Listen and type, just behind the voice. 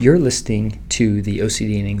You're listening to the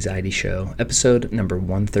OCD and Anxiety Show, episode number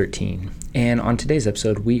 113. And on today's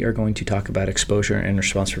episode, we are going to talk about exposure and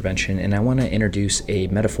response prevention. And I want to introduce a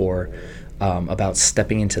metaphor about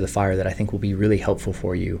stepping into the fire that I think will be really helpful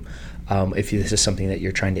for you if this is something that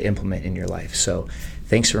you're trying to implement in your life. So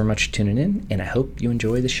thanks very much for tuning in, and I hope you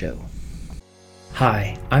enjoy the show.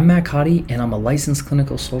 Hi, I'm Matt Cotty, and I'm a licensed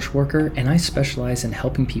clinical social worker, and I specialize in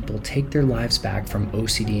helping people take their lives back from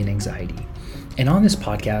OCD and anxiety. And on this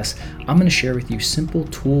podcast, I'm going to share with you simple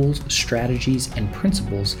tools, strategies, and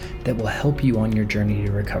principles that will help you on your journey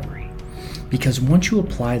to recovery. Because once you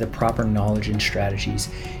apply the proper knowledge and strategies,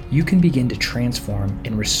 you can begin to transform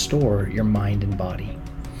and restore your mind and body.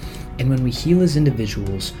 And when we heal as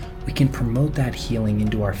individuals, we can promote that healing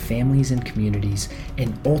into our families and communities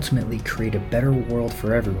and ultimately create a better world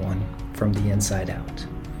for everyone from the inside out.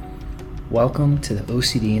 Welcome to the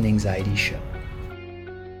OCD and Anxiety Show.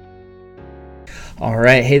 All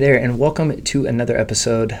right, hey there, and welcome to another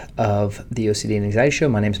episode of the OCD and Anxiety Show.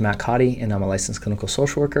 My name is Matt Cotty, and I'm a licensed clinical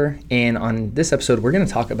social worker. And on this episode, we're going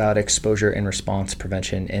to talk about exposure and response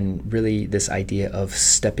prevention, and really this idea of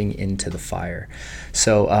stepping into the fire.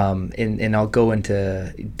 So, and I'll go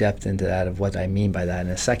into depth into that of what I mean by that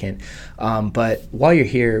in a second. But while you're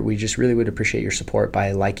here, we just really would appreciate your support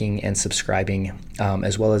by liking and subscribing,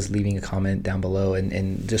 as well as leaving a comment down below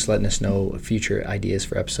and just letting us know future ideas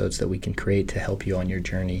for episodes that we can create to help you on your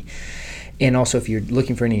journey. And also, if you're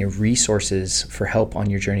looking for any resources for help on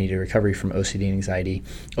your journey to recovery from OCD and anxiety,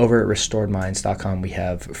 over at restoredminds.com, we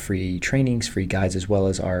have free trainings, free guides, as well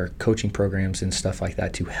as our coaching programs and stuff like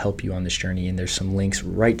that to help you on this journey. And there's some links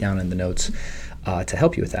right down in the notes to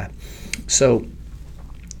help you with that. So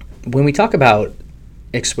when we talk about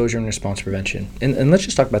exposure and response prevention, and let's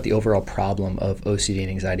just talk about the overall problem of OCD and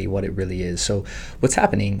anxiety, what it really is. So what's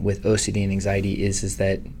happening with OCD and anxiety is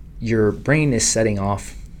that your brain is setting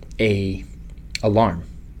off a alarm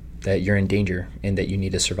that you're in danger and that you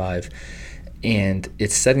need to survive. And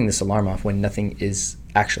it's setting this alarm off when nothing is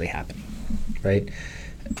actually happening, right?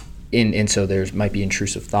 And so there might be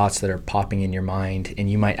intrusive thoughts that are popping in your mind,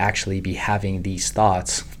 and you might actually be having these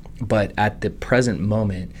thoughts, but at the present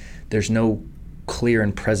moment, there's no clear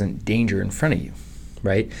and present danger in front of you,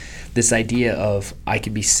 right? This idea of I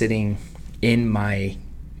could be sitting in my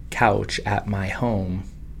couch at my home,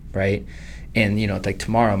 right? And, like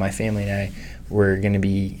tomorrow, my family and I, we're going to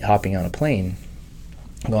be hopping on a plane,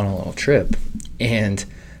 going on a little trip. And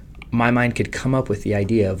my mind could come up with the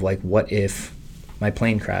idea of like, what if my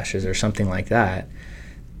plane crashes or something like that?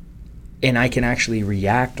 And I can actually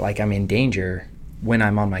react like I'm in danger when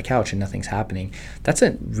I'm on my couch and nothing's happening. That's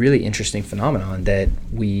a really interesting phenomenon that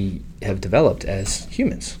we have developed as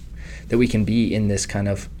humans, that we can be in this kind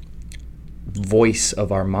of voice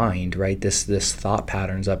of our mind, right? This thought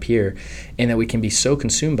patterns up here, and that we can be so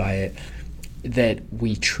consumed by it that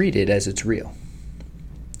we treat it as it's real.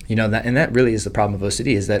 That really is the problem of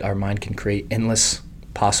OCD, is that our mind can create endless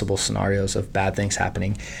possible scenarios of bad things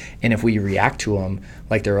happening, and if we react to them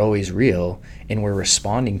like they're always real and we're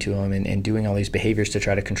responding to them and doing all these behaviors to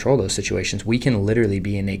try to control those situations, we can literally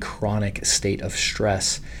be in a chronic state of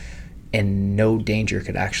stress and no danger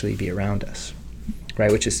could actually be around us. Right,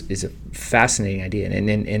 which is a fascinating idea,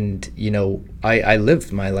 and I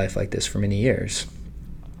lived my life like this for many years,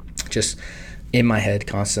 just in my head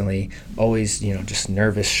constantly, always just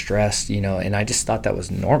nervous, stressed, and I just thought that was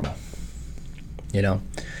normal,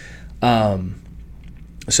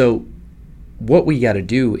 So what we got to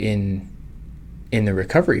do in the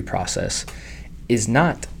recovery process is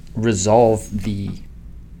not resolve the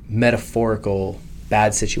metaphorical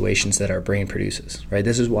bad situations that our brain produces, right?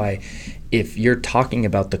 This is why if you're talking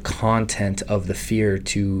about the content of the fear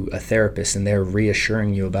to a therapist and they're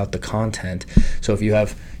reassuring you about the content, so if you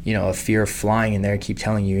have, a fear of flying and they keep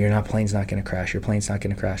telling you your plane's not going to crash, your plane's not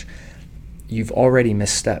going to crash, you've already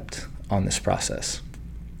misstepped on this process,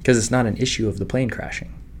 because it's not an issue of the plane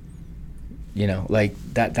crashing. Like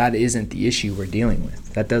that isn't the issue we're dealing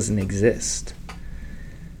with. That doesn't exist.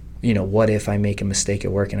 What if I make a mistake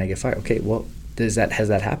at work and I get fired? Okay, well, has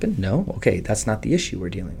that happened? No? Okay, that's not the issue we're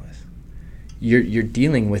dealing with. You're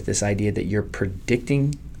dealing with this idea that you're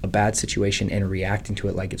predicting a bad situation and reacting to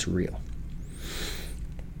it like it's real.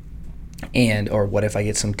 Or what if I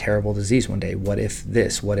get some terrible disease one day? What if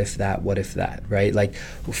this? What if that? What if that? Right? Like,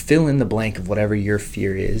 fill in the blank of whatever your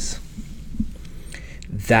fear is.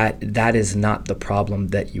 That is not the problem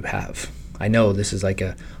that you have. I know this is like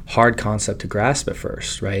a hard concept to grasp at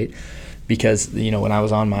first, right? Because, when I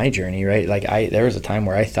was on my journey, right, like there was a time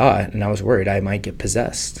where I thought, and I was worried I might get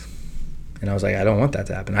possessed. And I was like, I don't want that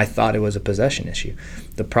to happen. I thought it was a possession issue.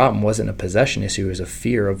 The problem wasn't a possession issue. It was a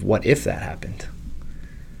fear of what if that happened.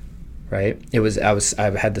 right? I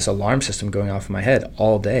had this alarm system going off in my head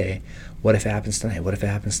all day. What if it happens tonight? What if it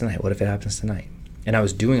happens tonight? What if it happens tonight? And I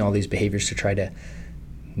was doing all these behaviors to try to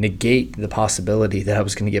negate the possibility that I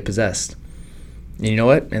was going to get possessed. And you know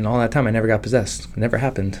what? And all that time, I never got possessed. It never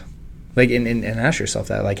happened. Like, and ask yourself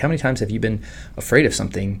that. Like, how many times have you been afraid of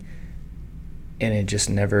something and it just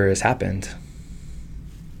never has happened?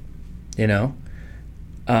 You know?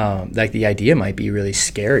 Like, the idea might be really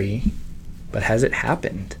scary, but has it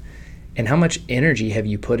happened? And how much energy have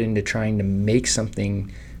you put into trying to make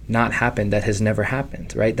something not happen that has never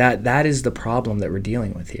happened, right? That is the problem that we're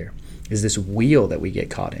dealing with here, is this wheel that we get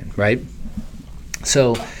caught in, right?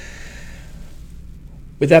 So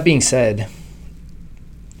with that being said,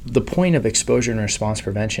 the point of exposure and response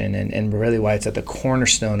prevention, and really why it's at the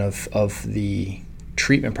cornerstone of the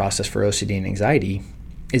treatment process for OCD and anxiety,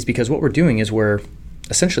 is because what we're doing is we're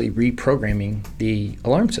essentially reprogramming the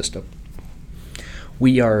alarm system.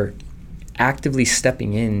 We are actively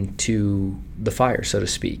stepping into the fire, so to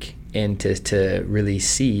speak, and to really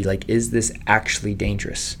see, like, is this actually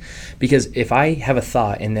dangerous? Because if I have a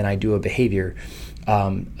thought and then I do a behavior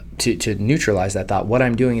to neutralize that thought, what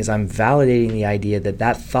I'm doing is I'm validating the idea that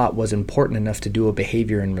that thought was important enough to do a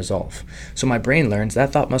behavior and resolve. So my brain learns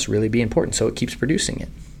that thought must really be important, so it keeps producing it,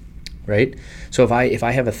 right? So if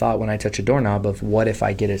I have a thought when I touch a doorknob of what if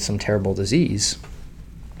I get some terrible disease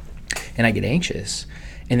and I get anxious,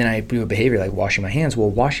 and then I do a behavior like washing my hands. Well,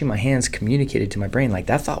 washing my hands communicated to my brain like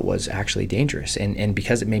that thought was actually dangerous. And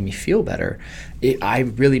because it made me feel better, I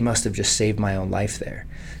really must have just saved my own life there.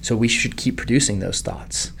 So we should keep producing those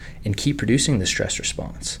thoughts and keep producing the stress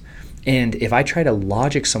response. And if I try to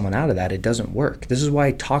logic someone out of that, it doesn't work. This is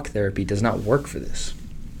why talk therapy does not work for this.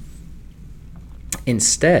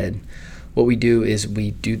 Instead, what we do is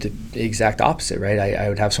we do the exact opposite, right? I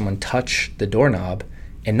would have someone touch the doorknob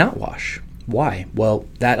and not wash. Why? Well,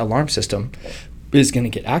 that alarm system is going to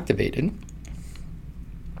get activated.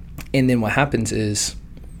 And then what happens is,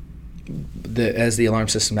 as the alarm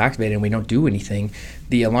system is activated and we don't do anything,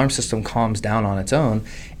 the alarm system calms down on its own,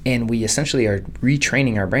 and we essentially are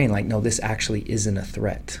retraining our brain like, no, this actually isn't a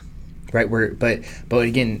threat, right? But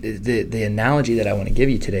again, the analogy that I want to give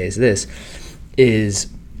you today is this,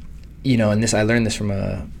 and this, I learned this from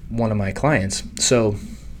one of my clients. So,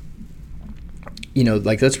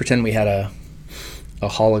 like, let's pretend we had a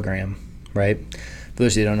hologram, right? For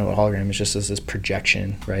those of you who don't know what hologram is, just this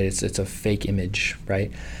projection, right? It's a fake image,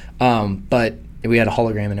 right? But we had a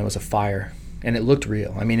hologram and it was a fire, and it looked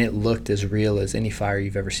real. I mean, it looked as real as any fire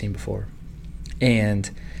you've ever seen before. And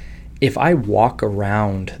if I walk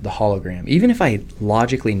around the hologram, even if I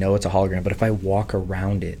logically know it's a hologram, but if I walk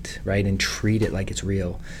around it, right, and treat it like it's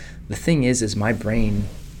real, the thing is my brain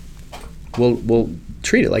will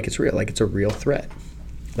treat it like it's real, like it's a real threat,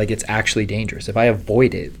 like it's actually dangerous. If I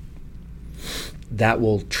avoid it, that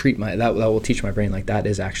will teach my brain like that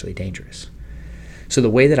is actually dangerous. So the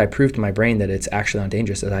way that I prove to my brain that it's actually not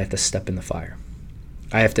dangerous is I have to step in the fire.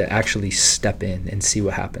 I have to actually step in and see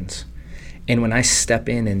what happens. And when I step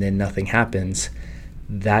in and then nothing happens,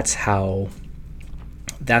 that's how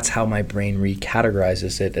my brain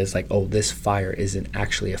recategorizes it as like, oh, this fire isn't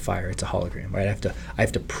actually a fire, it's a hologram, right? I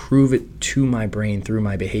have to prove it to my brain through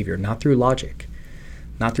my behavior, not through logic.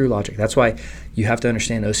 That's why you have to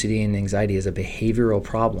understand OCD and anxiety is a behavioral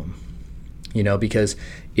problem. Because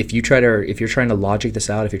if you're trying to logic this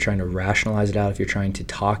out, if you're trying to rationalize it out, if you're trying to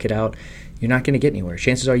talk it out, you're not going to get anywhere.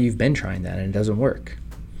 Chances are you've been trying that and it doesn't work.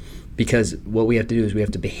 Because what we have to do is we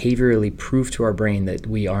have to behaviorally prove to our brain that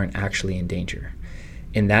we aren't actually in danger.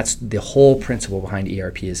 And that's the whole principle behind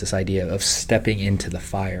ERP, is this idea of stepping into the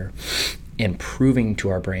fire and proving to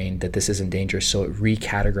our brain that this isn't dangerous, so it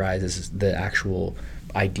recategorizes the actual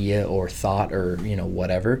idea or thought or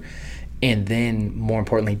whatever, and then more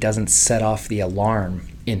importantly doesn't set off the alarm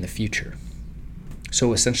in the future.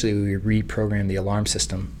 So essentially we reprogram the alarm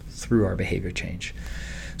system through our behavior change.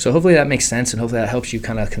 So hopefully that makes sense, and hopefully that helps you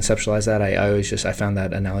kind of conceptualize that. I found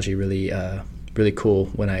that analogy really cool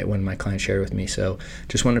when my client shared it with me. So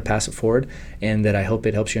just wanted to pass it forward, and that I hope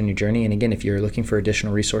it helps you on your journey. And again, if you're looking for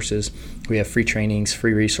additional resources, we have free trainings,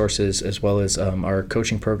 free resources, as well as our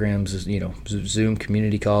coaching programs, Zoom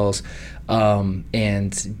community calls,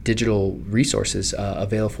 and digital resources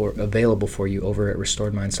available for you over at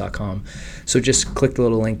restoredminds.com. So just click the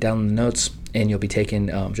little link down in the notes, and you'll be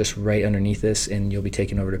taken just right underneath this, and you'll be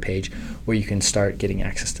taken over to a page where you can start getting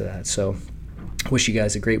access to that. So wish you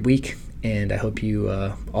guys a great week, and I hope you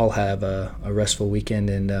all have a restful weekend.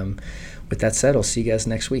 And with that said, I'll see you guys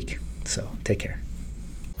next week. So take care.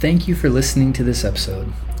 Thank you for listening to this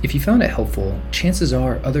episode. If you found it helpful, chances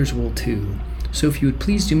are others will too. So if you would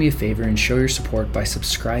please do me a favor and show your support by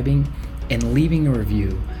subscribing and leaving a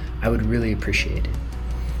review, I would really appreciate it.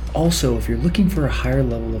 Also, if you're looking for a higher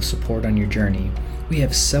level of support on your journey, we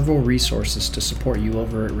have several resources to support you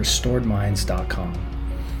over at restoredminds.com.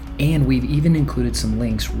 And we've even included some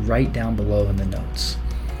links right down below in the notes.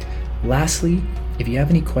 Lastly, if you have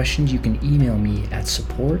any questions, you can email me at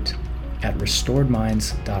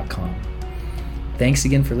support@restoredminds.com. Thanks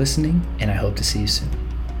again for listening, and I hope to see you soon.